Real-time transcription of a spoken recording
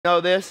Know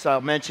this,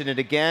 I'll mention it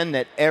again,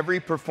 that every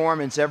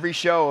performance, every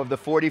show of the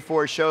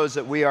 44 shows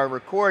that we are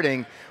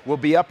recording will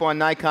be up on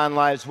Nikon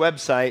Live's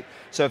website.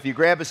 So if you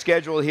grab a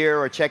schedule here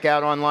or check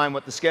out online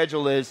what the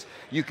schedule is,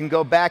 you can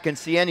go back and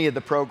see any of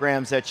the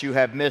programs that you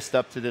have missed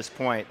up to this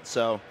point.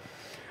 So,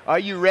 are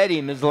you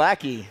ready, Ms.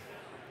 Lackey?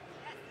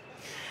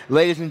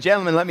 Ladies and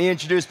gentlemen, let me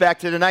introduce back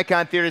to the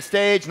Nikon Theater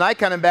stage,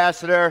 Nikon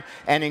ambassador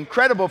and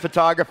incredible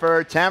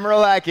photographer, Tamara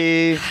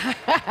Lackey.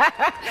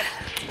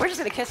 We're just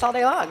going to kiss all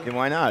day long. Okay,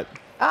 why not?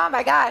 Oh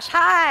my gosh,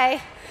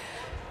 hi.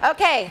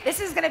 Okay, this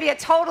is going to be a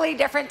totally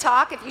different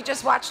talk if you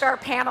just watched our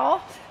panel.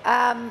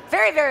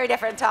 Very, very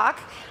different talk.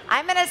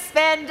 I'm going to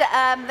spend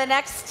the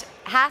next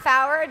half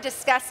hour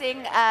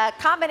discussing a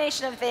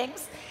combination of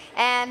things.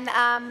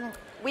 And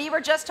we were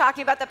just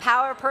talking about the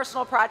power of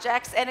personal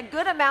projects, and a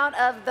good amount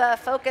of the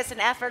focus and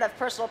effort of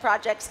personal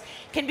projects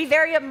can be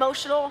very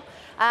emotional,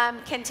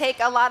 can take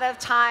a lot of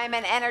time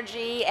and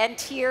energy and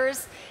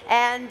tears.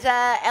 And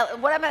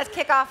what I'm going to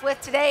kick off with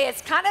today is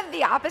kind of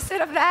the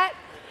opposite of that.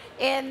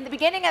 In the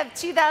beginning of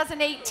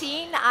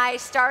 2018, I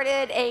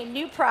started a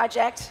new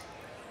project.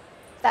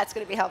 That's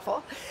going to be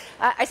helpful.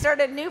 I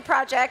started a new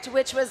project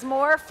which was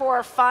more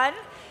for fun,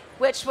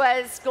 which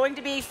was going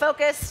to be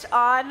focused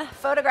on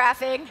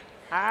photographing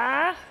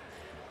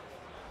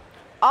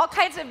all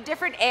kinds of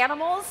different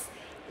animals,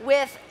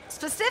 with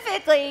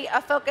specifically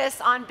a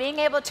focus on being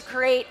able to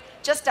create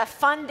just a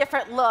fun,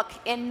 different look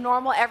in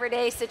normal,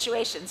 everyday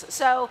situations.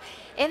 So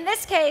in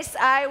this case,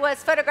 I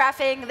was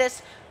photographing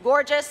this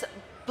gorgeous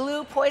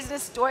blue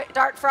poisonous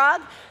dart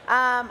frog.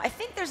 I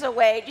think there's a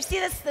way. Do you see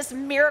this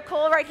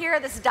miracle right here,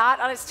 this dot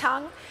on his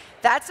tongue?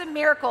 That's a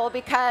miracle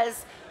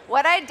because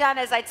what I'd done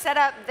is I'd set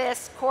up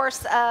this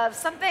course of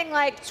something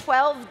like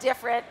 12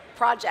 different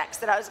projects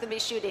that I was going to be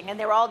shooting, and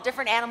they were all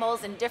different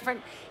animals and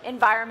different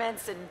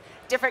environments and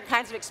different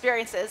kinds of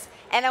experiences,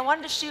 and I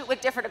wanted to shoot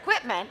with different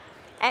equipment.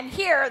 And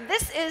here,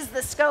 this is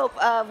the scope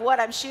of what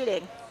I'm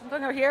shooting. I'm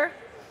going over here.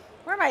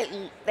 Where am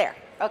I? There.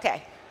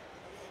 Okay.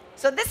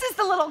 So this is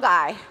the little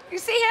guy. You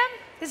see him?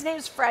 His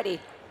name's Freddy.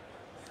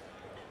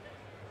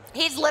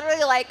 He's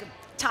literally like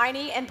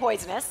tiny and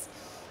poisonous.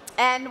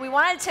 And we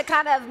wanted to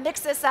kind of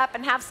mix this up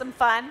and have some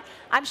fun.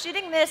 I'm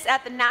shooting this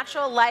at the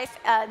Natural Life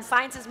and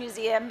Sciences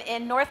Museum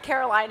in North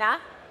Carolina.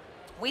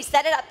 We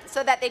set it up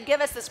so that they'd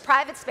give us this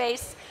private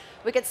space.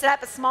 We could set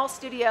up a small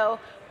studio,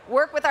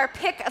 work with our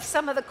pick of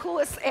some of the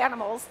coolest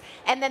animals,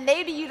 and then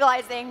they'd be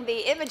utilizing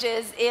the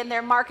images in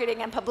their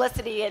marketing and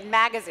publicity and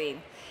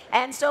magazine.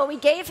 And so we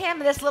gave him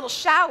this little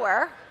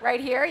shower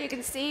right here. You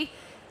can see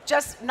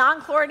just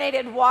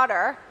non-chlorinated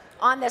water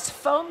on this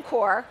foam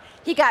core.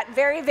 He got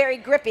very, very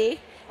grippy.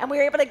 And we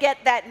were able to get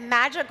that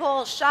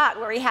magical shot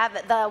where we have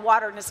the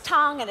water in his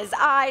tongue and his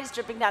eyes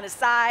dripping down his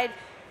side.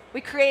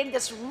 We created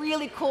this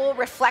really cool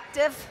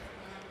reflective.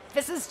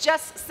 This is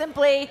just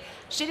simply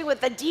shooting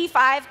with the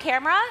D5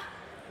 camera,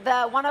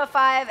 the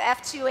 105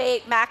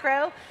 f2.8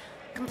 macro,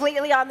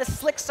 completely on the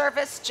slick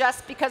surface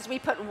just because we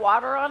put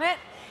water on it,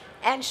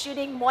 and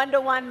shooting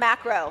 1:1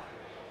 macro.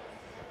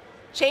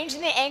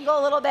 Changing the angle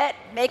a little bit,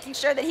 making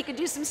sure that he could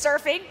do some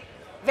surfing.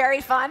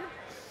 Very fun.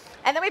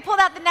 And then we pulled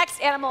out the next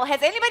animal.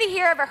 Has anybody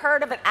here ever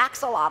heard of an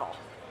axolotl?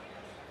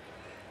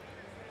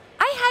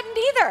 I hadn't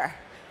either.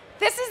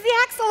 This is the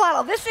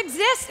axolotl. This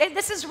exists, and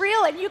this is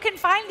real, and you can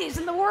find these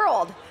in the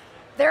world.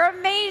 They're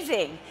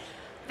amazing.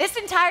 This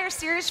entire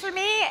series for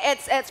me,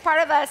 it's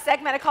part of a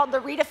segment called the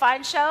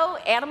Redefined Show,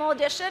 Animal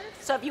Edition.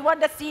 So if you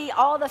wanted to see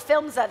all the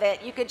films of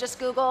it, you could just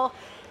Google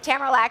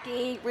Tamara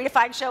Lackey,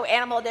 Redefined Show,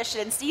 Animal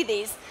Edition, and see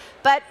these.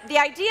 But the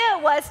idea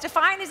was to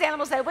find these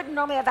animals that I wouldn't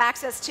normally have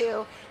access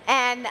to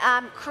and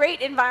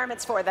create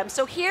environments for them.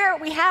 So here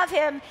we have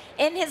him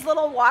in his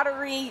little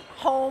watery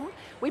home.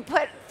 We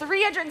put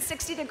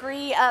 360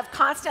 degrees of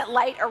constant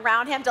light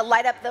around him to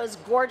light up those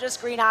gorgeous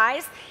green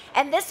eyes.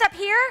 And this up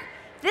here,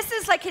 this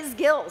is like his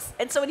gills.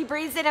 And so when he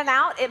breathes in and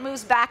out, it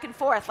moves back and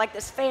forth like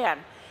this fan.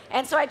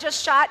 And so I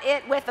just shot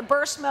it with a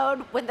burst mode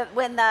when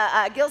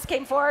the gills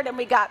came forward, and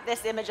we got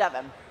this image of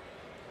him.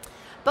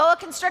 Boa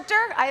constrictor.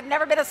 I've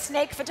never been a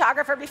snake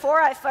photographer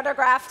before. I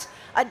photographed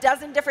a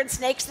dozen different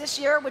snakes this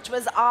year, which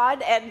was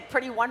odd and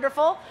pretty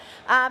wonderful.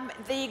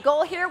 The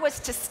goal here was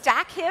to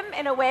stack him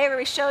in a way where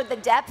we showed the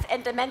depth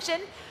and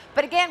dimension.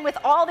 But again, with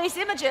all these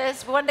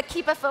images, we wanted to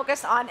keep a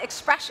focus on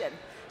expression.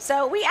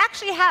 So we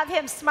actually have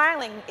him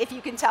smiling, if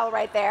you can tell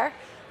right there,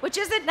 which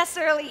isn't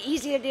necessarily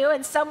easy to do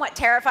and somewhat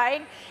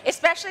terrifying,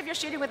 especially if you're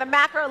shooting with a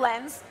macro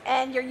lens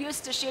and you're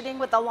used to shooting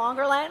with a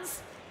longer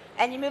lens,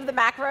 and you move the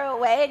macro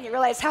away and you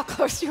realize how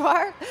close you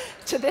are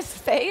to this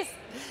face.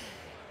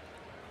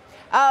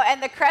 Oh,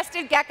 and the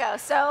crested gecko.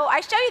 So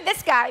I show you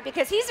this guy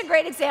because he's a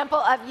great example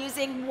of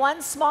using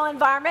one small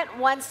environment,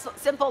 one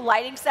simple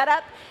lighting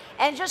setup,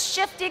 and just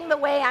shifting the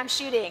way I'm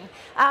shooting.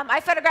 I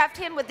photographed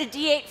him with the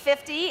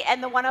D850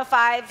 and the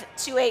 105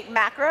 f2.8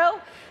 macro.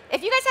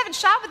 If you guys haven't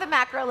shot with a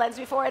macro lens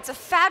before, it's a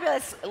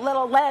fabulous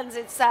little lens.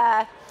 It's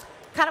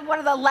kind of one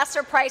of the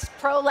lesser priced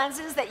pro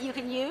lenses that you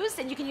can use,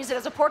 and you can use it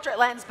as a portrait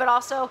lens, but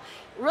also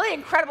really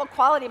incredible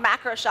quality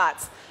macro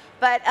shots.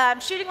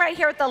 But shooting right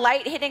here with the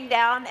light hitting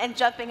down and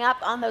jumping up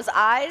on those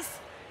eyes,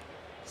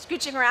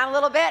 scooching around a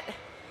little bit.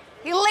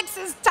 He licks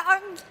his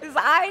tongue, his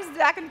eyes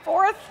back and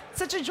forth.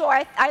 Such a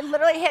joy. I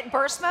literally hit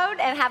burst mode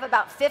and have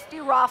about 50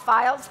 raw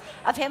files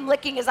of him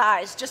licking his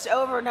eyes just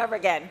over and over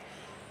again.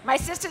 My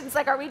assistant's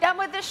like, are we done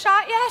with this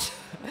shot yet?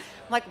 I'm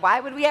like, why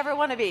would we ever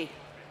want to be?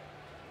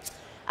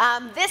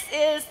 This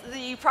is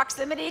the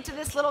proximity to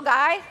this little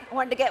guy. I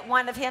wanted to get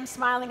one of him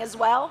smiling as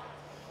well.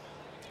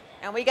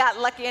 And we got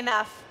lucky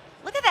enough.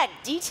 Look at that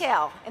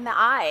detail in the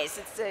eyes.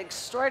 It's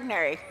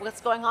extraordinary what's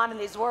going on in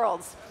these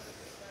worlds.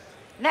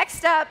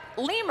 Next up,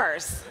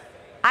 lemurs.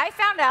 I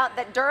found out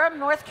that Durham,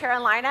 North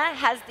Carolina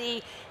has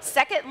the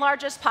second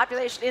largest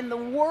population in the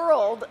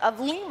world of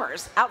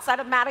lemurs outside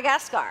of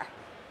Madagascar,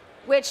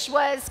 which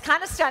was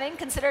kind of stunning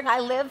considering I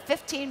live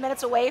 15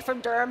 minutes away from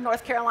Durham,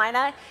 North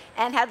Carolina,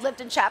 and had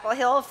lived in Chapel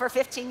Hill for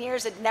 15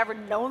 years and never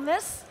known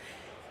this.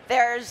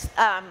 There's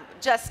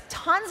just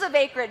tons of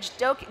acreage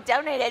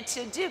donated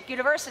to Duke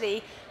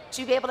University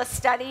to be able to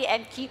study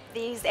and keep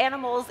these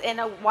animals in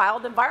a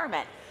wild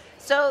environment.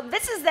 So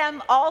this is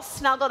them all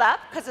snuggled up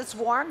because it's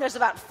warm. There's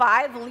about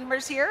 5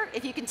 lemurs here,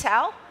 if you can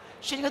tell,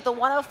 shooting with the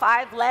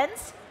 105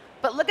 lens.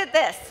 But look at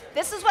this.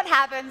 This is what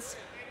happens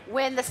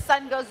when the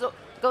sun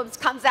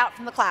comes out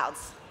from the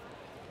clouds.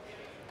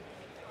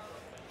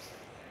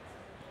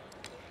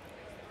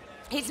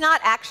 He's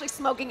not actually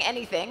smoking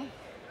anything.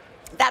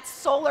 That's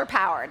solar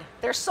powered.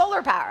 They're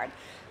solar powered.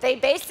 They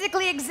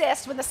basically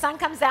exist when the sun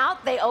comes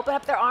out, they open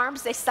up their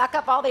arms, they suck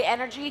up all the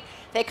energy,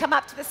 they come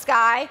up to the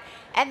sky,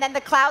 and then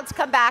the clouds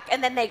come back,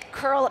 and then they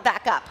curl it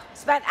back up.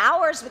 Spent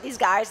hours with these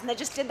guys, and they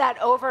just did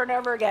that over and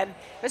over again.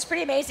 It was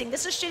pretty amazing.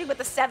 This is shooting with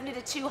the 70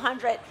 to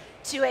 200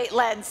 2.8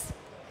 lens.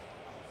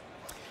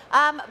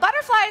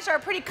 Butterflies are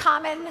a pretty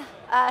common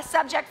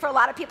subject for a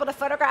lot of people to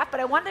photograph, but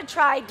I wanted to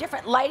try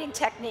different lighting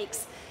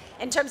techniques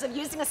in terms of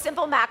using a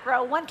simple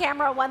macro, 1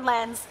 camera, 1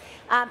 lens,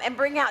 and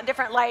bring out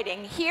different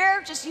lighting.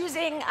 Here, just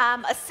using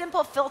a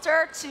simple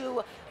filter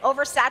to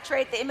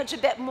oversaturate the image a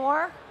bit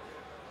more.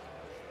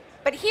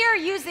 But here,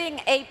 using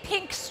a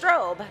pink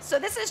strobe. So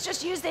this is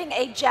just using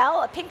a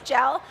gel, a pink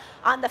gel,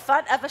 on the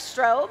front of a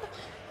strobe.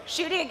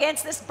 Shooting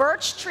against this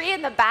birch tree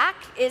in the back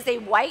is a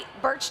white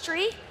birch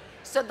tree.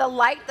 So the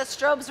light, the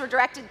strobes were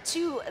directed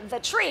to the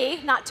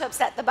tree, not to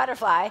upset the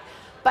butterfly.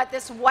 But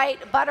this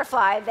white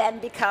butterfly then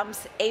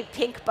becomes a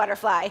pink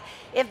butterfly.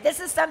 If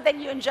this is something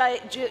you enjoy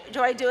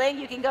doing,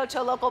 you can go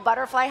to a local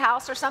butterfly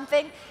house or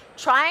something.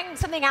 Trying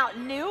something out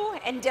new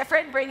and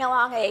different, bring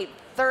along a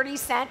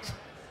 30-cent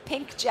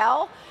pink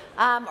gel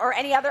or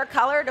any other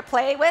color to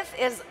play with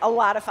is a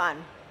lot of fun.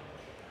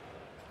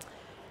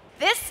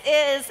 This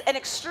is an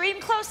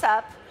extreme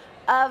close-up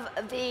of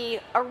the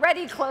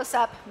already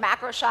close-up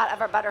macro shot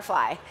of our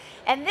butterfly.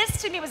 And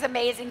this to me was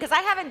amazing because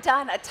I haven't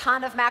done a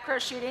ton of macro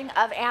shooting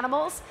of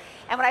animals.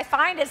 And what I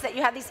find is that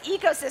you have these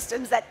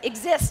ecosystems that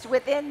exist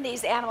within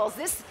these animals.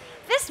 This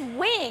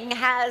wing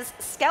has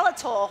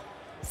skeletal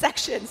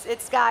sections.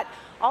 It's got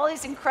all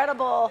these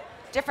incredible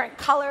different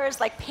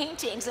colors like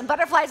paintings. And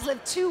butterflies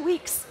live 2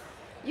 weeks.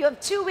 You have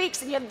 2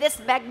 weeks and you have this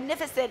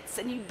magnificence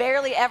and you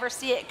barely ever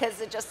see it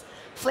because it just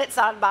flits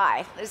on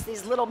by. There's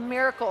these little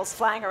miracles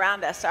flying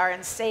around us are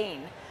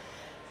insane.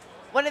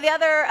 One of the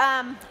other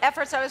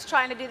efforts I was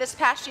trying to do this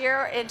past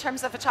year in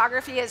terms of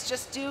photography is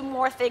just do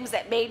more things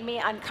that made me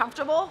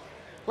uncomfortable,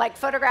 like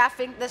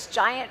photographing this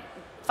giant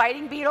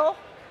fighting beetle,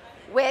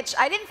 which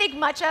I didn't think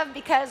much of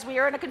because we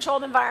were in a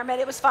controlled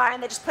environment. It was fine.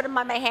 They just put him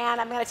on my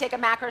hand. I'm going to take a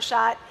macro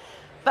shot.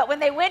 But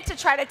when they went to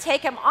try to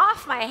take him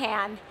off my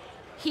hand,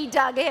 he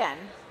dug in,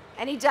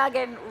 and he dug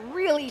in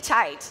really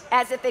tight,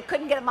 as if they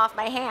couldn't get him off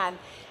my hand.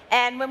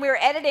 And when we were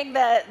editing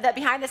the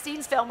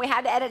behind-the-scenes film, we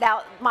had to edit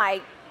out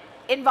my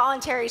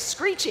involuntary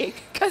screeching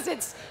because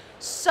it's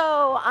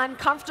so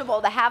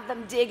uncomfortable to have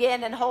them dig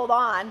in and hold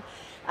on.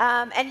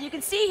 And you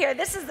can see here,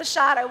 this is the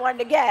shot I wanted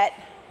to get.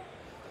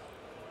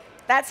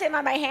 That's him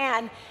on my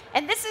hand.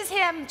 And this is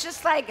him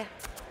just like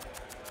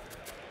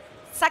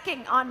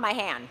sucking on my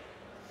hand.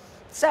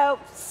 So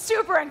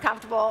super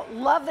uncomfortable.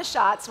 Love the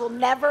shots. Will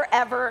never,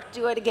 ever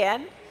do it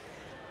again.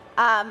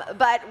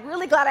 But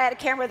really glad I had a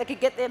camera that could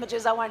get the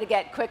images I wanted to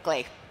get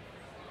quickly.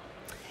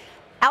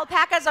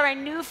 Alpacas are my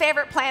new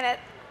favorite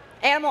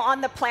animal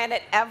on the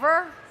planet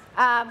ever.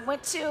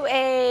 Went to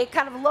a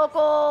kind of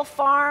local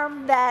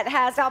farm that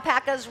has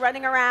alpacas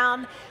running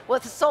around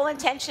with the sole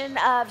intention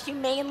of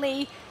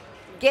humanely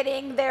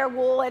getting their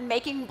wool and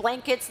making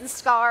blankets and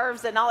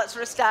scarves and all that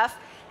sort of stuff.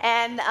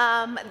 And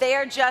they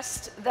are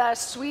just the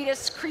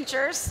sweetest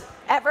creatures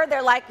ever.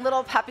 They're like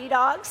little puppy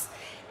dogs.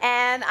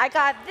 And I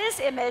got this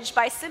image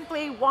by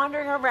simply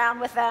wandering around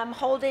with them,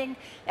 holding,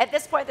 at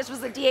this point, this was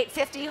the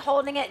D850,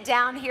 holding it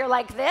down here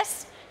like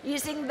this,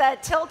 using the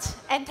tilt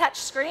and touch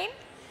screen,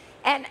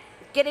 and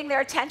getting their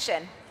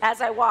attention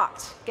as I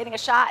walked. Getting a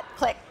shot,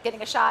 click,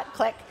 getting a shot,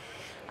 click.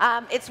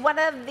 It's one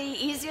of the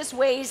easiest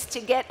ways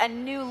to get a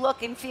new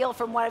look and feel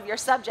from one of your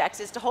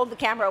subjects is to hold the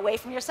camera away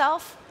from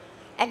yourself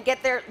and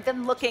get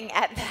them looking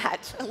at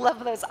that. I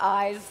love those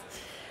eyes.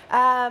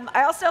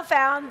 I also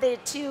found the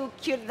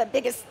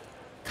biggest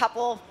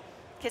couple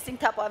kissing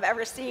couple I've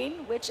ever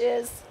seen, which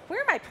is,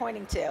 where am I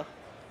pointing to?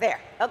 There,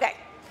 okay.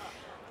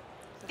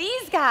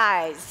 These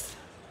guys,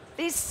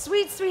 these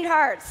sweet,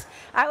 sweethearts.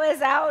 I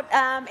was out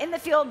in the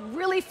field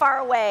really far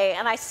away,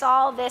 and I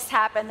saw this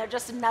happen. They're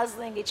just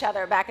nuzzling each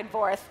other back and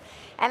forth.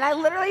 And I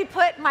literally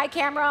put my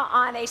camera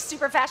on a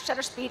super fast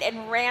shutter speed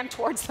and ran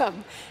towards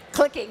them,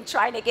 clicking,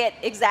 trying to get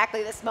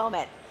exactly this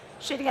moment.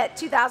 Shooting at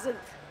 2,000th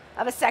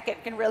of a second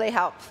can really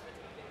help.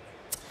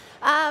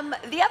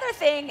 The other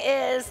thing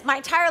is, my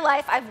entire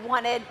life I've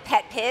wanted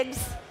pet pigs.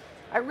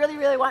 I really,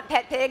 really want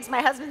pet pigs.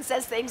 My husband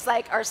says things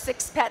like, are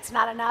 6 pets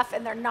not enough?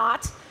 And they're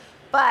not.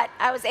 But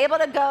I was able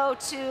to go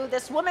to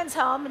this woman's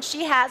home, and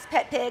she has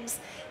pet pigs.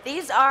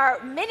 These are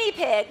mini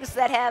pigs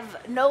that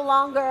have no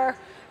longer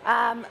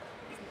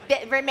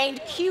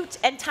remained cute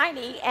and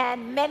tiny.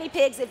 And many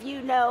pigs, if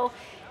you know,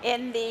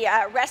 in the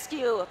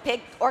rescue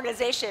pig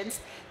organizations,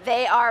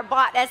 they are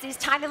bought as these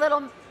tiny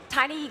little,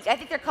 I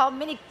think they're called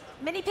mini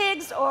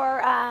pigs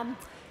or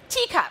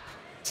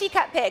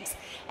teacup pigs.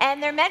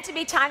 And they're meant to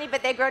be tiny,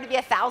 but they grow to be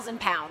 1,000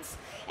 pounds.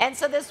 And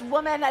so this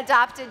woman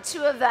adopted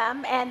 2 of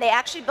them, and they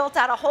actually built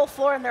out a whole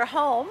floor in their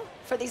home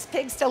for these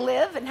pigs to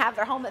live and have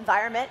their home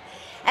environment.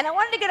 And I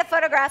wanted to get a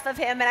photograph of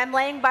him, and I'm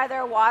laying by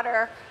their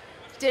water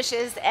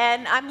dishes,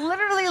 and I'm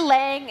literally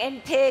laying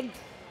in pig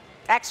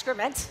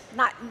excrement,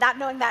 not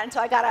knowing that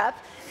until I got up.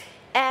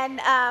 And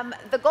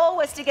the goal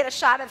was to get a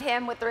shot of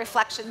him with the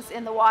reflections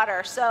in the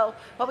water. So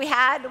what we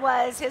had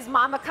was his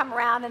mama come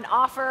around and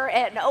offer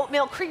an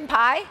oatmeal cream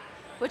pie,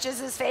 which is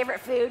his favorite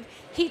food.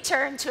 He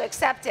turned to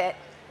accept it,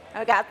 and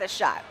we got this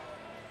shot.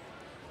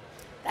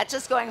 That's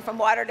just going from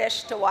water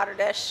dish to water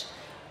dish.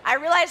 I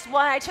realized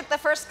when I took the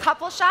first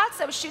couple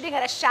shots, I was shooting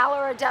at a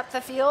shallower depth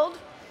of field,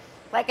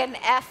 like an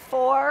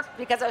f4,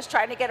 because I was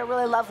trying to get a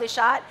really lovely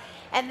shot.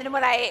 And then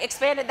when I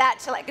expanded that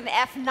to like an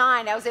f9,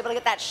 I was able to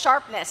get that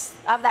sharpness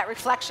of that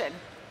reflection.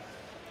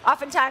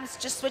 Oftentimes,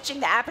 just switching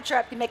the aperture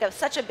up can make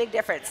such a big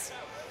difference.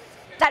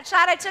 That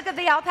shot I took of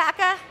the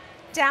alpaca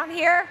down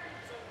here,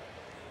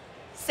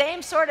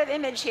 same sort of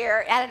image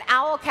here at an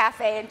owl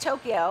cafe in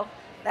Tokyo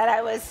that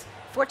I was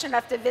fortunate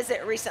enough to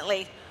visit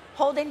recently,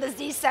 holding the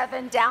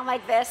Z7 down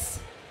like this,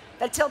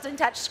 the tilt and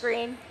touch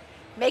screen,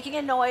 making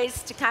a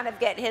noise to kind of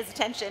get his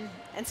attention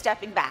and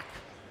stepping back.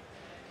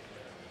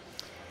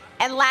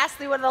 And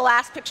lastly, one of the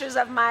last pictures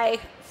of my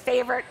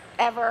favorite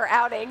ever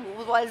outing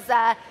was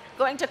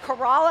going to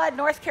Corolla,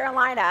 North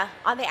Carolina.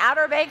 On the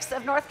Outer Banks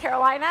of North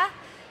Carolina,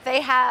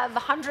 they have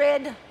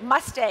 100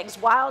 Mustangs,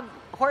 wild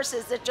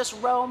horses that just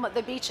roam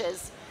the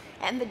beaches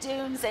and the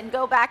dunes and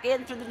go back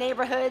in through the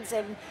neighborhoods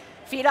and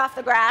feed off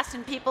the grass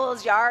in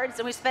people's yards.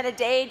 And we spent a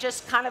day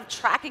just kind of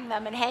tracking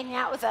them and hanging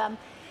out with them.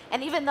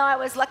 And even though I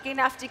was lucky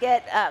enough to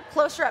get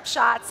closer up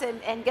shots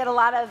and get a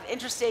lot of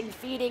interesting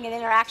feeding and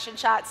interaction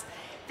shots,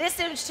 this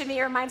image to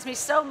me reminds me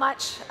so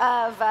much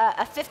of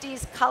a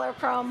 50s color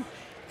chrome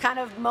kind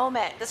of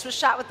moment. This was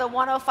shot with the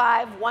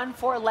 105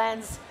 1.4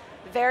 lens,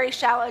 very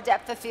shallow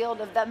depth of field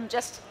of them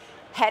just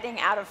heading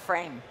out of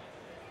frame.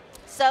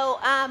 So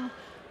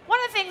one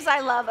of the things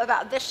I love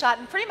about this shot,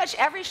 and pretty much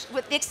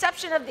with the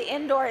exception of the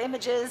indoor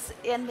images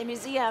in the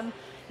museum,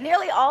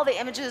 nearly all the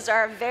images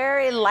are a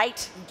very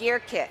light gear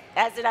kit,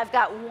 as in I've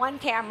got 1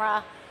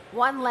 camera,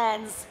 1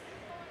 lens,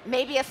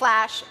 maybe a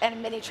flash, and a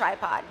mini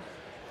tripod.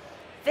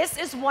 This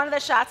is one of the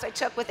shots I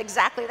took with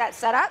exactly that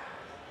setup.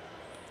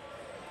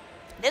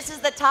 This is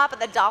the top of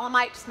the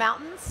Dolomites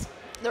Mountains,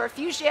 the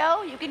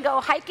Refugio. You can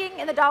go hiking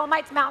in the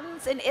Dolomites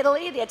Mountains in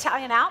Italy, the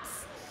Italian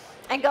Alps,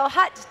 and go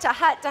hut to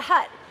hut to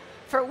hut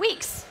for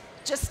weeks,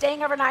 just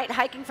staying overnight,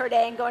 hiking for a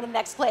day, and going to the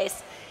next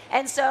place.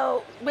 And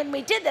so when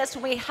we did this,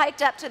 when we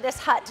hiked up to this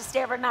hut to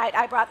stay overnight,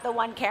 I brought the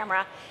 1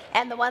 camera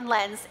and the 1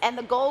 lens, and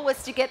the goal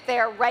was to get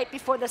there right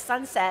before the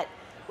sunset,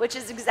 which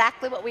is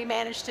exactly what we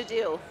managed to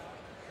do.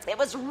 It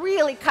was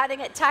really cutting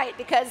it tight,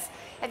 because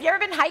have you ever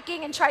been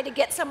hiking and tried to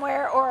get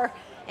somewhere or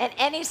in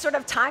any sort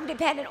of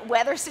time-dependent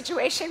weather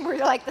situation where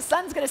you're like, the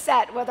sun's going to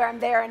set whether I'm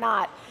there or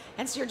not,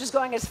 and so you're just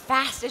going as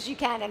fast as you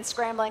can and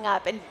scrambling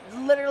up, and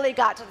literally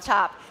got to the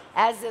top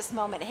as this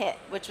moment hit,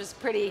 which was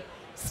pretty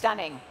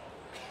stunning.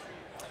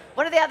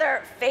 One of the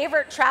other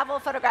favorite travel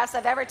photographs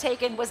I've ever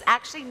taken was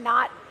actually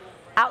not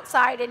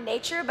outside in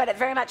nature, but it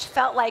very much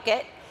felt like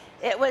it.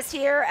 It was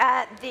here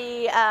at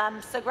the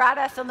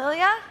Sagrada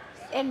Familia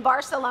in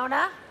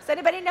Barcelona. Does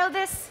anybody know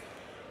this?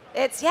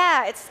 It's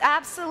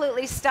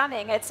absolutely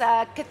stunning. It's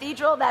a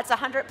cathedral that's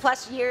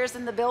 100+ years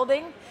in the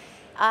building.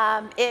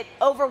 It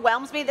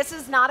overwhelms me. This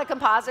is not a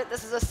composite.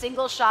 This is a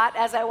single shot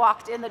as I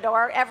walked in the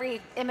door.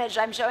 Every image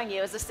I'm showing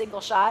you is a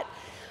single shot.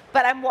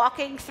 But I'm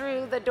walking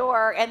through the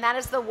door, and that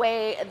is the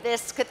way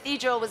this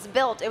cathedral was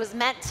built. It was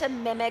meant to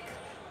mimic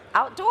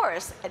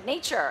outdoors,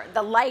 nature,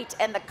 the light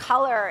and the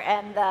color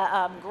and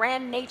the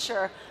grand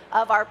nature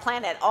of our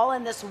planet, all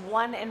in this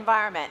one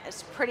environment.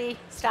 It's pretty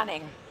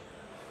stunning.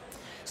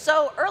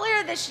 So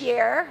earlier this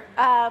year,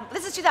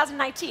 this is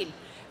 2019.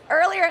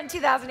 Earlier in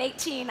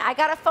 2018, I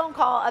got a phone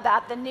call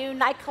about the new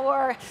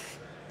Nikon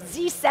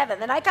Z7,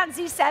 the Nikon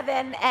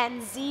Z7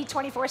 and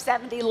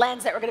Z2470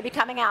 lens that were going to be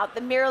coming out,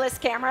 the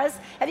mirrorless cameras.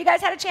 Have you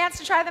guys had a chance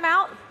to try them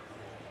out?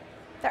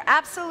 They're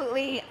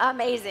absolutely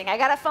amazing. I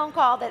got a phone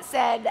call that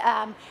said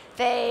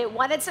they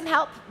wanted some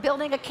help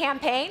building a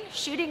campaign,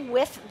 shooting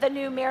with the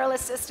new mirrorless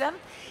system,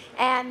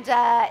 and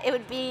it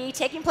would be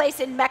taking place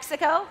in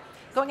Mexico,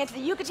 going into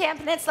the Yucatan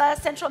Peninsula,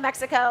 central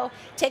Mexico,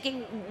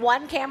 taking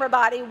one camera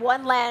body,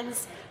 one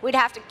lens. We'd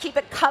have to keep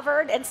it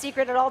covered and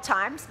secret at all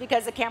times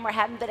because the camera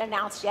hadn't been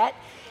announced yet.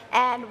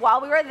 And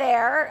while we were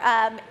there,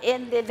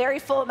 in the very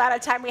full amount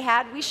of time we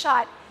had, we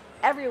shot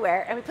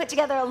everywhere, and we put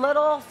together a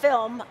little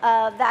film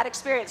of that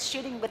experience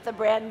shooting with the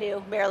brand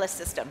new mirrorless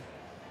system.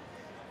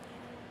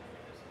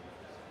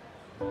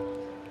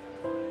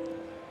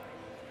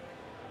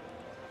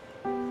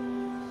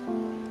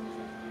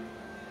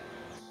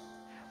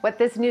 What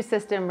this new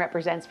system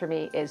represents for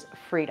me is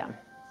freedom.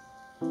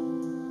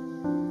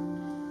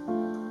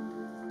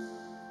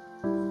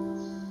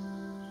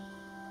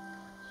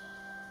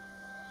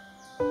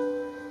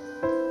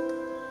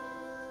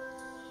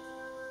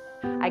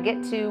 I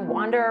get to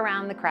wander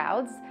around the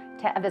crowds,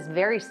 to have this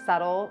very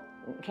subtle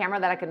camera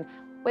that I can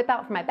whip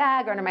out from my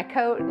bag or under my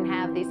coat and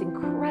have these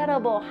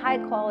incredible high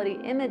quality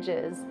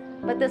images,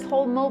 but this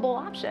whole mobile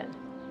option.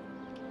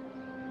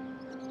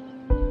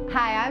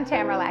 Hi, I'm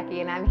Tamara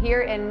Lackey, and I'm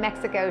here in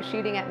Mexico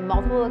shooting at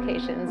multiple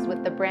locations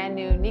with the brand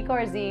new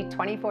Nikon Z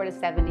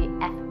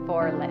 24-70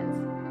 f4 lens.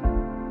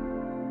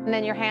 And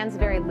then your hand's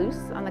very loose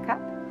on the cup.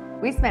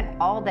 We spent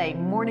all day,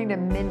 morning to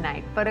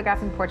midnight,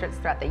 photographing portraits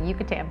throughout the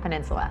Yucatan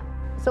Peninsula.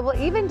 So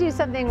we'll even do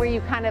something where you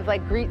kind of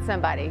like greet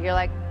somebody. You're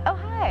like, oh,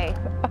 hi.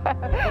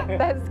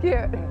 That's cute.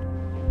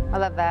 I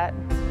love that.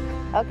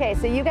 Okay,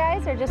 so you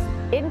guys are just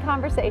in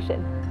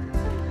conversation.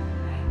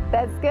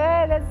 That's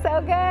good, that's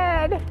so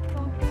good.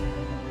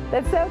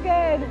 That's so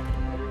good.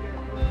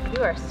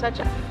 You are such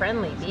a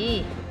friendly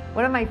bee.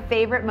 One of my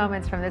favorite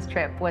moments from this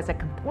trip was a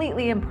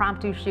completely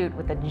impromptu shoot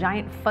with a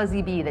giant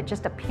fuzzy bee that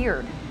just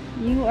appeared.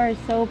 You are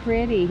so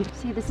pretty.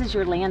 See, this is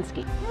your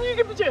landscape.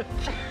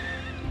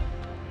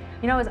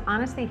 You know, I was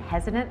honestly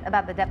hesitant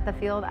about the depth of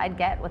field I'd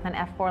get with an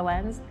f4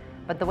 lens,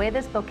 but the way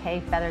this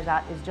bouquet feathers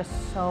out is just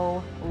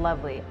so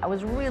lovely. I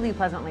was really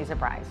pleasantly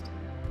surprised.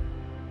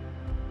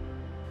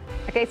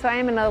 Okay, so I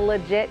am in a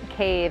legit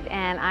cave,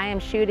 and I am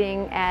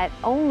shooting at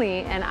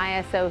only an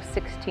ISO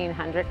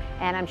 1600,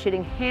 and I'm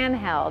shooting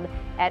handheld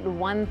at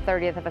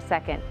 1/30th of a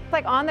second. It's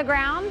like on the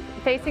ground,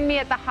 facing me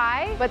at the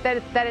high, but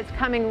that it's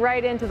coming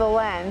right into the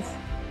lens.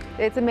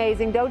 It's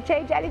amazing. Don't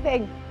change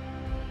anything.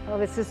 Oh,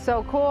 this is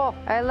so cool.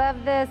 I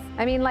love this.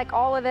 I mean, like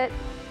all of it.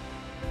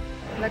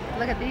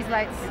 Look at these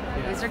lights.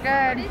 These are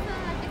good.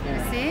 You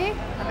see?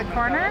 At the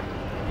corner?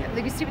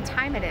 Look, you see what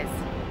time it is.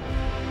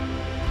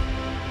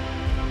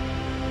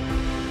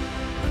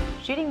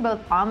 Shooting both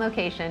on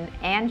location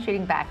and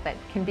shooting back, that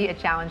can be a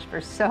challenge for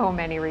so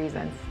many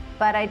reasons.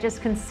 But I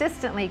just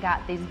consistently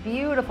got these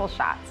beautiful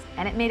shots,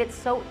 and it made it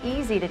so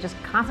easy to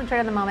just concentrate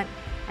on the moment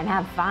and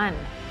have fun.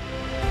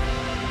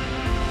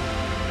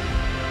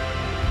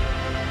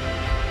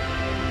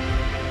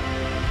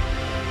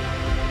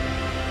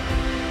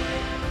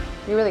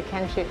 You really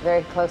can shoot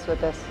very close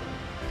with this.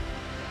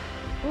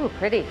 Ooh,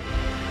 pretty.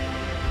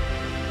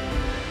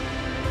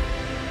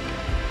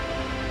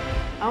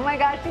 Oh my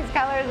gosh, these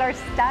colors are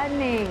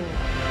stunning.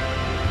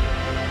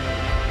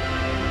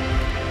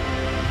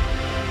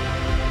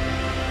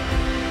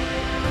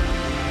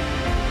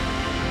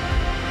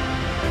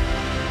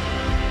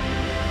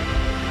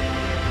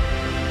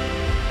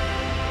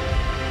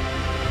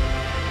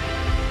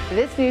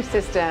 This new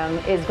system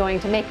is going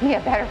to make me a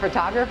better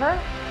photographer.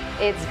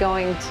 It's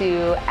going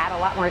to add a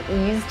lot more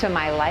ease to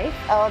my life.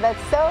 Oh,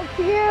 that's so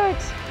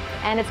cute.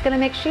 And it's going to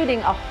make shooting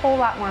a whole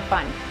lot more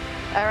fun.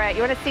 All right,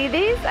 you want to see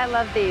these? I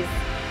love these.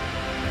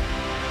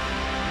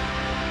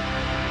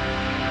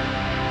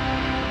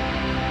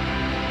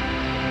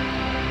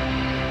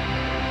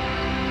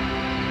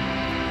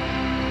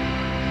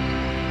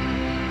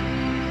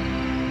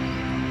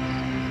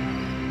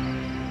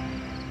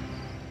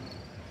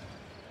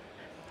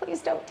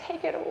 Please don't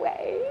take it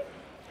away.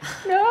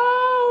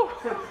 No!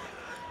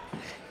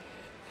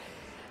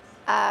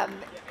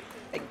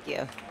 Thank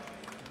you.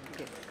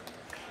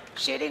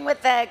 Shooting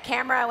with the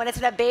camera when it's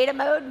in a beta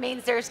mode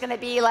means there's going to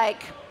be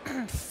like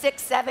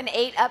 6, 7,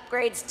 8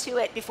 upgrades to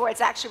it before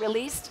it's actually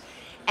released.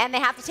 And they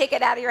have to take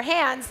it out of your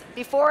hands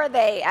before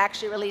they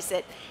actually release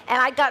it.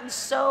 And I'd gotten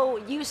so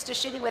used to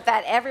shooting with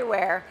that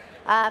everywhere.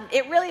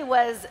 It really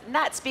was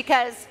nuts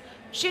because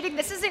shooting,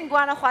 this is in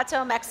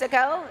Guanajuato,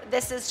 Mexico.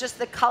 This is just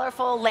the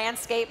colorful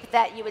landscape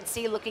that you would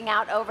see looking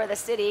out over the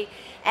city.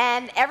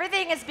 And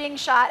everything is being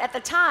shot at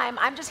the time.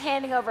 I'm just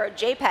handing over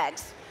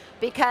JPEGs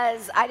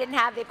because I didn't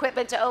have the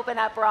equipment to open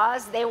up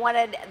RAWs. They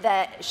wanted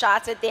the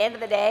shots at the end of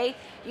the day.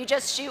 You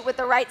just shoot with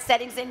the right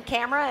settings in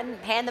camera and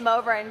hand them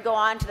over and go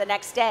on to the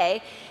next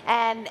day.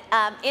 And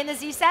in the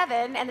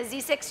Z7 and the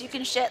Z6, you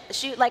can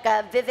shoot like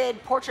a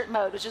vivid portrait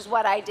mode, which is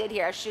what I did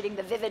here. I was shooting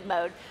the vivid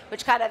mode,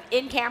 which kind of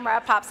in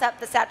camera pops up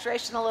the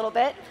saturation a little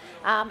bit.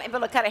 I'm able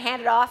to kind of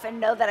hand it off and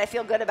know that I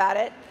feel good about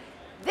it.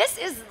 This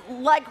is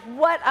like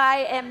what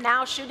I am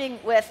now shooting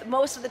with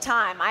most of the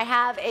time. I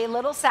have a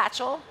little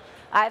satchel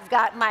I've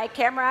got my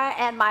camera,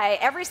 and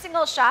every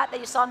single shot that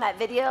you saw in that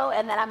video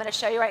and that I'm going to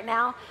show you right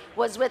now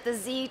was with the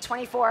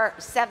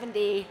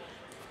Z2470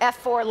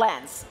 f4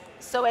 lens.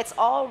 So it's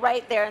all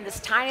right there in this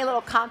tiny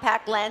little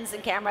compact lens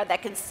and camera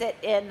that can sit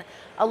in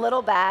a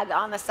little bag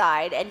on the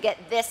side and get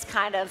this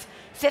kind of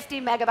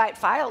 50 megabyte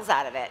files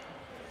out of it.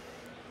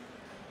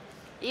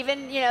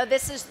 Even,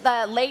 this is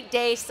the late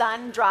day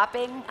sun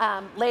dropping,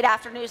 late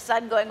afternoon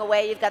sun going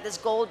away. You've got this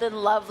golden,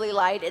 lovely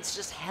light. It's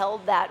just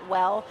held that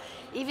well.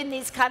 Even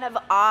these kind of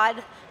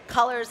odd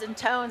colors and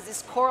tones,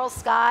 these coral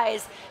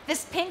skies,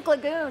 this pink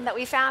lagoon that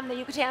we found in the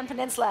Yucatan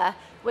Peninsula,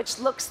 which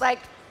looks like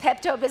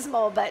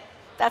Pepto-Bismol, but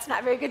that's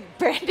not very good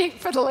branding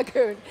for the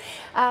lagoon.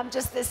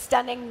 Just this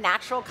stunning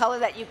natural color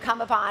that you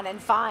come upon and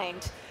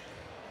find.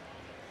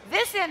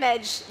 This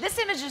image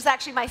is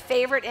actually my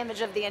favorite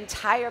image of the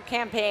entire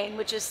campaign,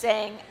 which is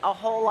saying a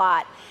whole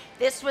lot.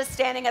 This was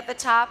standing at the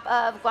top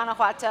of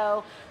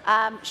Guanajuato,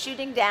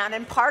 shooting down.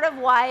 And part of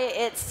why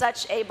it's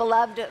such a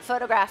beloved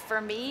photograph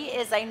for me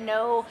is I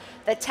know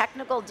the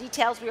technical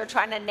details we were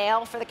trying to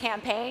nail for the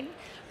campaign.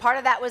 Part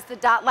of that was the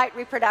dot light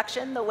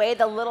reproduction, the way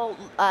the little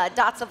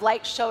dots of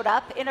light showed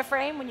up in a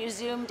frame when you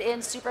zoomed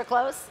in super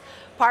close.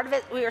 Part of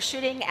it, we were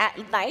shooting at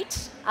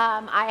night.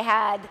 I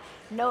had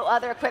no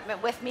other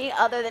equipment with me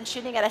other than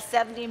shooting at a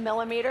 70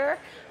 millimeter.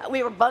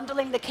 We were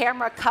bundling the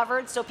camera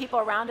covered so people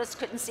around us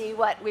couldn't see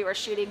what we were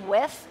shooting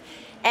with.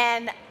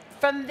 And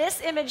from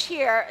this image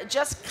here,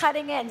 just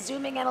cutting in,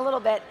 zooming in a little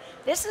bit,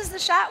 this is the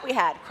shot we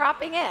had,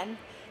 cropping in.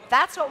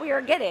 That's what we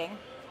were getting,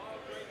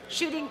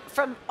 shooting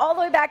from all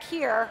the way back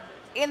here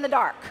in the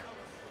dark.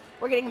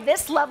 We're getting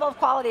this level of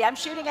quality. I'm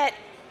shooting at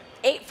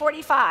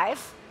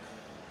 845.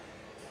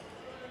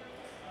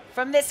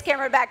 From this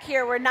camera back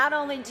here, where not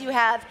only do you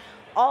have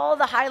all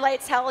the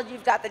highlights held,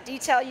 you've got the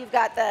detail, you've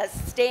got the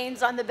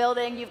stains on the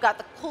building, you've got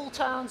the cool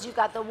tones, you've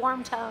got the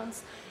warm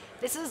tones.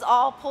 This is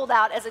all pulled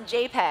out as a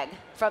JPEG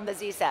from the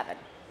Z7.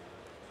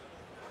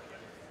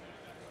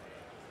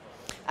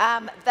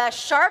 The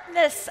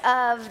sharpness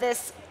of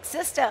this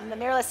system, the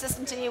mirrorless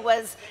system, to me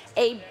was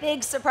a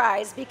big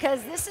surprise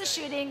because this is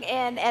shooting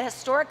in an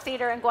historic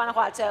theater in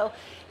Guanajuato.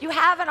 You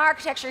have an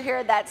architecture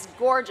here that's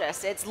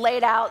gorgeous. It's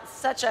laid out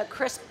such a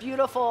crisp,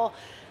 beautiful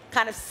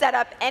kind of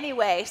setup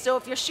anyway. So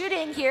if you're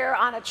shooting here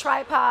on a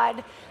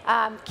tripod,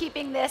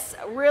 keeping this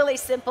really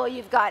simple,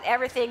 you've got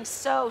everything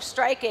so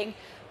striking,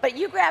 but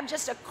you grab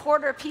just a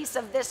quarter piece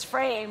of this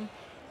frame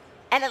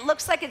and it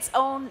looks like its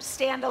own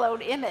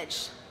standalone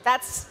image.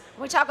 That's,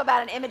 when we talk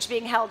about an image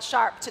being held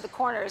sharp to the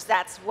corners,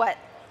 that's what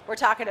we're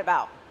talking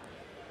about.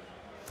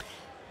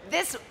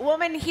 This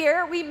woman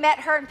here, we met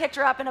her and picked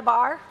her up in a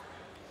bar.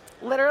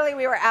 Literally,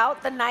 we were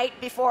out the night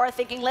before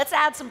thinking, let's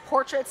add some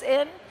portraits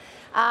in.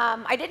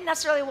 I didn't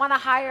necessarily want to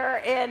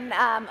hire in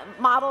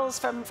models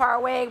from far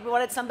away. We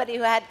wanted somebody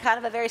who had kind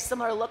of a very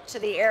similar look to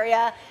the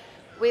area.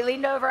 We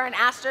leaned over and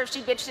asked her if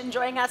she'd be interested in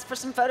joining us for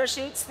some photo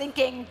shoots,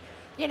 thinking,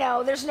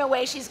 there's no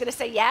way she's going to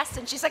say yes.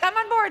 And she's like, I'm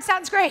on board,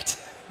 sounds great.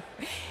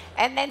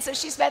 And then so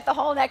she spent the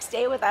whole next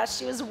day with us.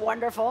 She was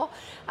wonderful.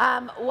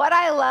 What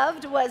I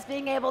loved was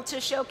being able to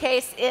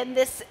showcase in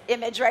this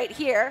image right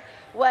here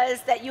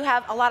was that you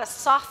have a lot of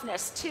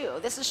softness too.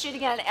 This is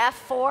shooting at an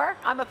f4.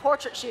 I'm a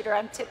portrait shooter.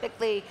 I'm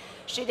typically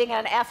shooting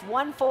at an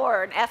f1.4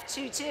 or an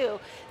f2.2.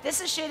 This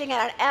is shooting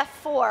at an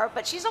f4,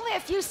 but she's only a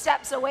few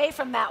steps away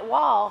from that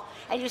wall,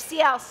 and you see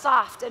how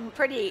soft and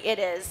pretty it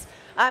is.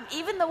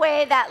 Even the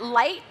way that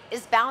light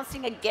is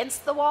bouncing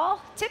against the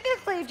wall.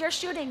 Typically, if you're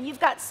shooting, you've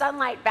got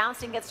sunlight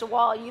bouncing against a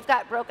wall. You've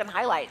got broken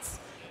highlights.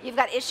 You've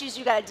got issues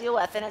you got to deal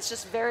with, and it's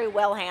just very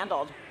well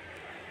handled.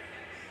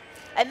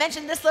 I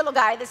mentioned this little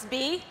guy, this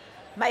bee.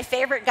 My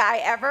favorite guy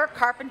ever,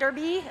 carpenter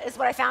bee, is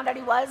what I found out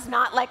he was.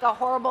 Not like a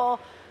horrible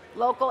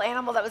local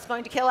animal that was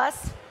going to kill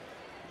us.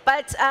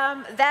 But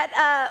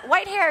that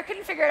white hair, I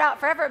couldn't figure it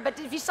out forever. But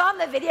if you saw in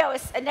the video,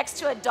 it's next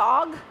to a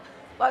dog.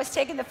 I was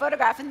taking the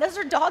photograph, and those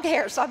are dog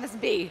hairs on this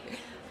bee.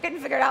 Couldn't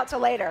figure it out till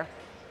later.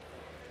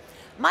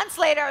 Months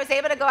later, I was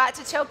able to go out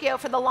to Tokyo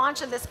for the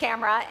launch of this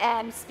camera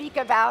and speak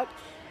about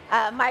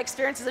my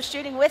experiences of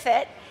shooting with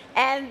it.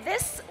 And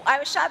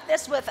I shot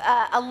this with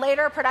a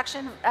later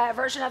production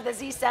version of the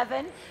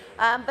Z7,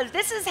 but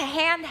this is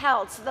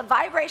handheld, so the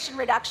vibration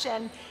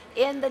reduction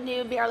in the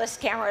new mirrorless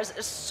cameras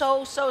is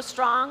so, so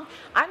strong.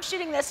 I'm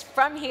shooting this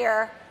from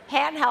here,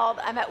 handheld.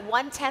 I'm at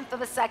 1/10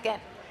 of a second.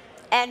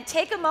 And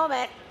take a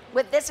moment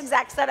with this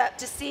exact setup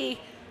to see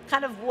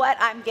kind of what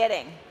I'm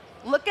getting.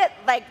 Look at,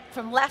 like,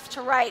 from left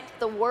to right,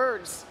 the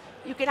words.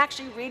 You can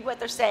actually read what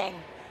they're saying.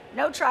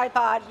 No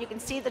tripod, you can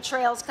see the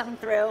trails coming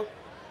through.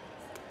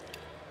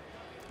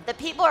 The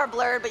people are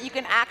blurred, but you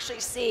can actually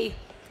see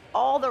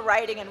all the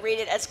writing and read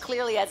it as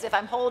clearly as if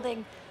I'm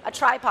holding a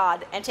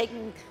tripod and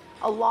taking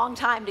a long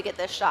time to get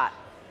this shot.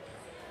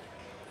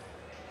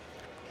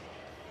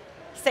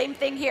 Same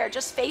thing here,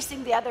 just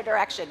facing the other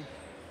direction.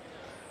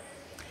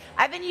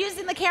 I've been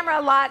using the camera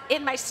a lot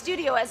in my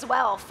studio as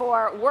well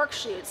for work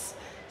shoots.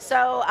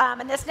 So,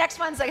 and this next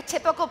one's like a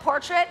typical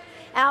portrait,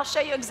 and I'll show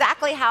you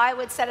exactly how I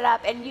would set it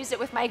up and use it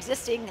with my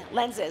existing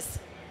lenses.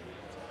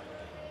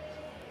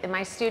 in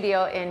my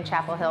studio in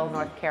Chapel Hill,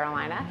 North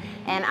Carolina.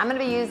 And I'm going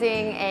to be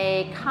using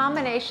a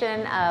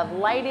combination of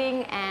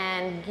lighting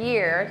and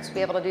gear to be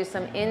able to do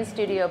some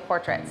in-studio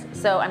portraits.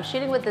 So I'm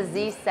shooting with the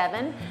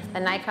Z7, the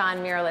Nikon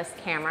mirrorless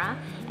camera,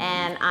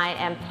 and I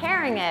am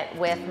pairing it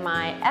with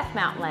my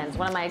F-mount lens,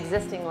 one of my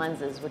existing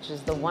lenses, which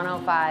is the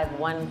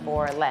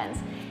 105-1.4 lens.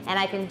 And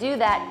I can do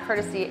that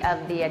courtesy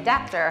of the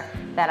adapter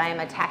that I am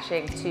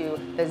attaching to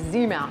the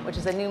Z-mount, which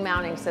is a new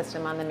mounting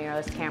system on the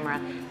mirrorless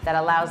camera that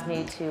allows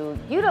me to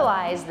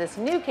utilize this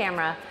new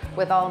camera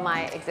with all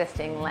my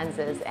existing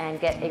lenses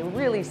and get a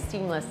really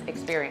seamless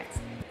experience.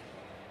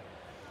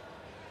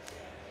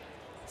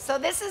 So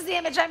this is the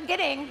image I'm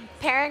getting,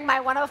 pairing my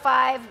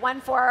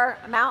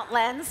 105-1.4 mount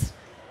lens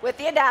with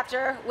the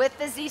adapter, with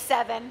the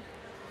Z7.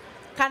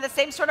 Kind of the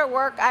same sort of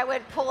work I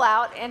would pull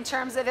out in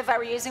terms of if I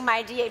were using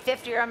my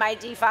D850 or my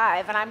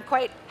D5, and I'm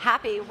quite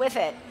happy with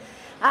it.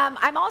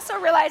 I'm also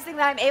realizing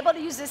that I'm able to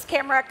use this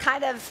camera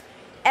kind of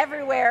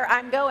everywhere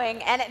I'm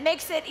going, and it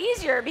makes it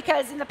easier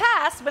because in the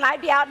past, when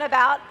I'd be out and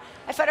about,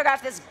 I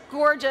photographed this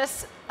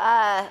gorgeous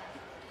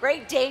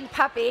Great Dane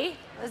puppy,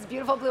 with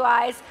beautiful blue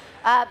eyes,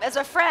 as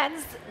a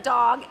friend's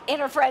dog in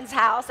a friend's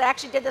house. I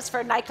actually did this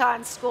for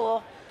Nikon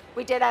school.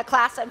 We did a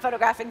class on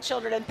photographing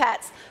children and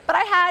pets. But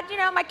I had, you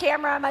know, my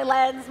camera, my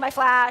lens, my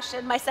flash,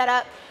 and my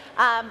setup.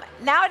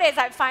 Nowadays,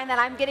 I find that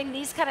I'm getting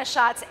these kind of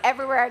shots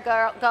everywhere I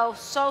go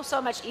so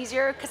much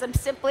easier because I'm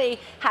simply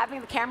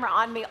having the camera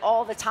on me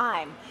all the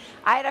time.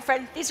 I had a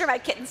friend, these are my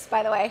kittens,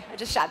 by the way. I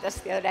just shot this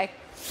the other day.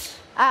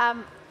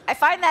 I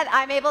find that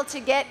I'm able to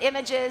get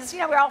images, you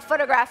know, we're all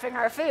photographing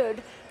our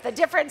food. The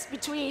difference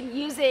between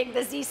using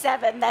the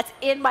Z7 that's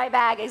in my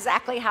bag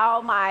exactly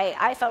how my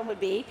iPhone would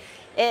be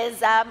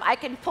is I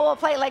can pull a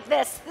plate like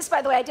this. This,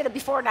 by the way, I did a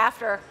before and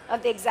after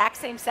of the exact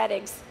same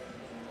settings,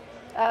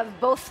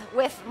 both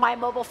with my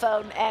mobile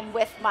phone and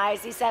with my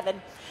Z7.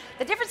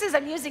 The difference is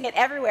I'm using it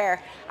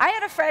everywhere. I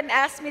had a friend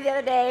ask me the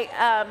other day,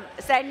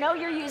 said, I know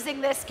you're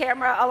using this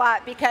camera a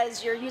lot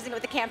because you're using it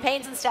with the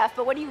campaigns and stuff,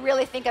 but what do you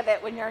really think of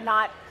it when you're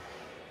not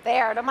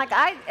there? And I'm like,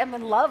 I am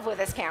in love with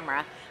this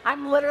camera.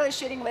 I'm literally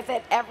shooting with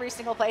it every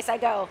single place I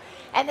go.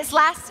 And this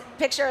last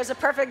picture is a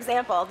perfect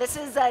example. This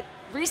is a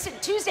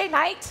recent Tuesday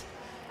night.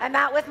 I'm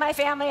out with my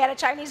family at a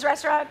Chinese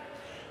restaurant.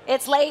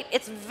 It's late.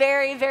 It's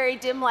very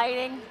dim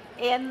lighting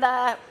in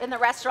the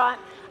restaurant.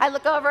 I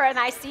look over and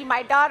I see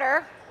my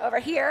daughter over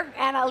here,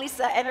 Anna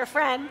Lisa, and her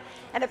friend,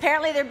 and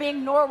apparently they're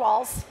being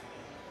narwhals,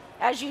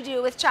 as you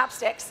do with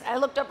chopsticks. I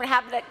looked over and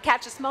happened to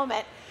catch this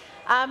moment.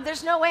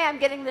 There's no way I'm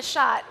getting the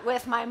shot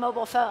with my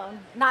mobile phone,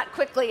 not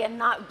quickly and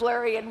not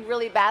blurry and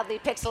really badly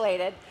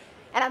pixelated.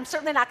 And I'm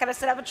certainly not going to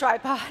set up a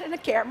tripod and a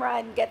camera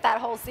and get that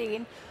whole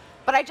scene.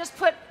 But I just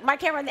put my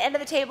camera on the end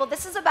of the table.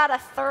 This is about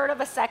 1/3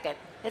 of a second.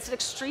 It's an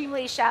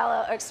extremely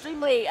shallow,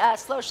 extremely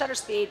slow shutter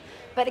speed.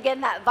 But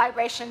again, that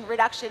vibration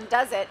reduction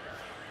does it.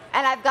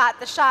 And I've got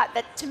the shot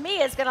that to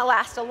me is going to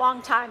last a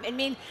long time and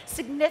mean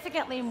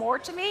significantly more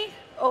to me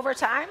over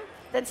time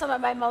than some of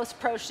my most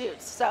pro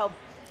shoots. So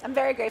I'm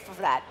very grateful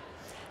for that.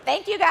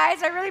 Thank you,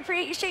 guys. I really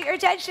appreciate your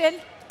attention.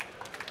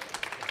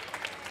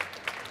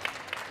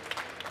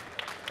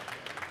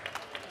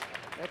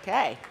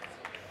 Okay.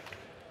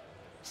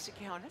 Mr.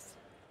 Kionis.